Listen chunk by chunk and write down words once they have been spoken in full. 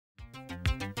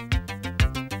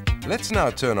Let's now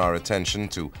turn our attention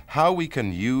to how we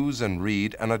can use and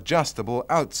read an adjustable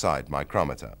outside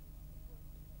micrometer.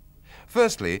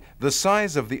 Firstly, the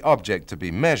size of the object to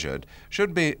be measured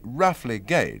should be roughly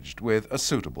gauged with a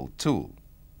suitable tool.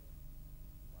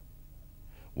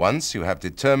 Once you have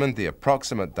determined the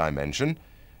approximate dimension,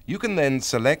 you can then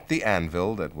select the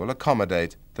anvil that will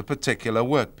accommodate the particular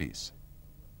workpiece.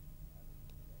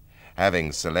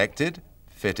 Having selected,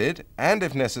 fitted, and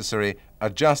if necessary,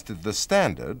 adjusted the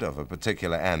standard of a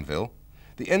particular anvil,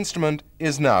 the instrument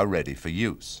is now ready for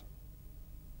use.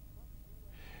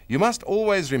 You must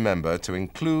always remember to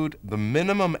include the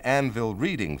minimum anvil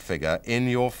reading figure in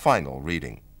your final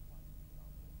reading.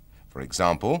 For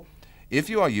example, if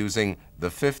you are using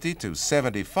the 50 to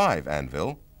 75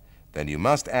 anvil, then you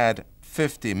must add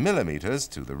 50 millimeters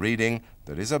to the reading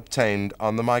that is obtained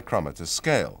on the micrometer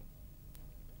scale.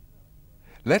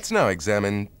 Let's now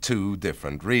examine two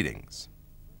different readings.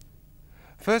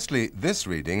 Firstly, this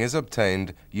reading is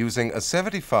obtained using a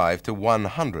 75 to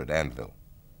 100 anvil.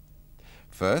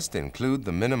 First, include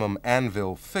the minimum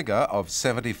anvil figure of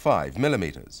 75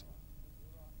 millimeters.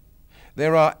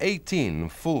 There are 18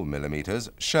 full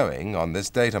millimeters showing on this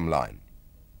datum line.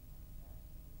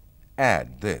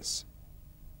 Add this.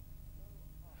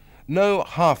 No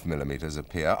half millimeters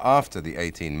appear after the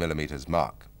 18 millimeters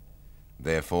mark.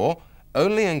 Therefore,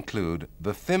 only include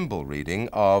the thimble reading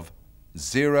of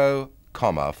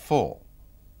 0,4.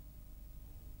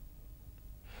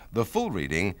 The full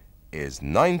reading is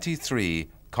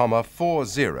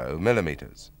 93,40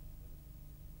 millimeters.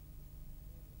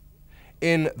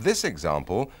 In this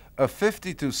example, a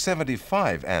 50 to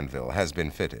 75 anvil has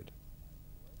been fitted.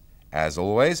 As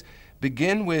always,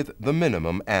 begin with the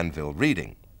minimum anvil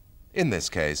reading, in this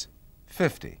case,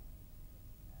 50.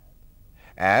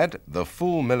 Add the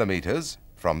full millimeters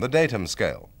from the datum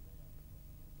scale,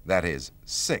 that is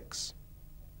 6.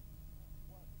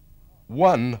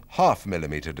 1 half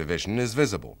millimeter division is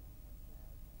visible,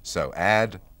 so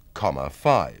add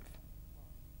 5.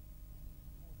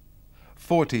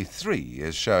 43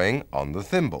 is showing on the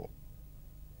thimble.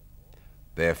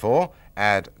 Therefore,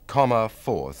 add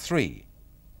 43.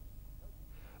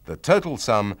 The total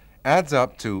sum adds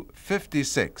up to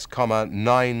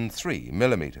 56,93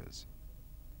 millimeters.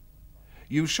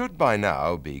 You should by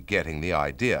now be getting the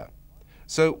idea.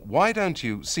 So why don't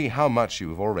you see how much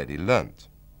you've already learnt?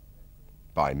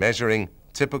 By measuring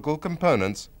typical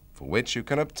components for which you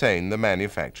can obtain the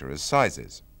manufacturer's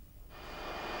sizes.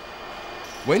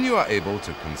 When you are able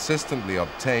to consistently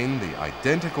obtain the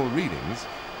identical readings,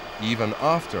 even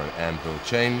after an anvil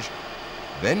change,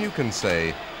 then you can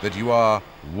say that you are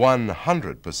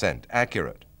 100%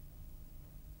 accurate.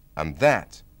 And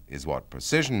that is what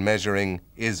precision measuring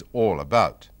is all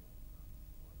about.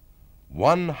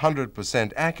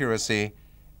 100% accuracy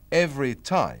every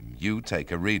time you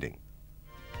take a reading.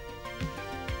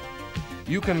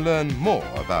 You can learn more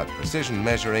about precision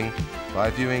measuring by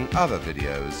viewing other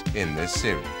videos in this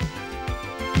series.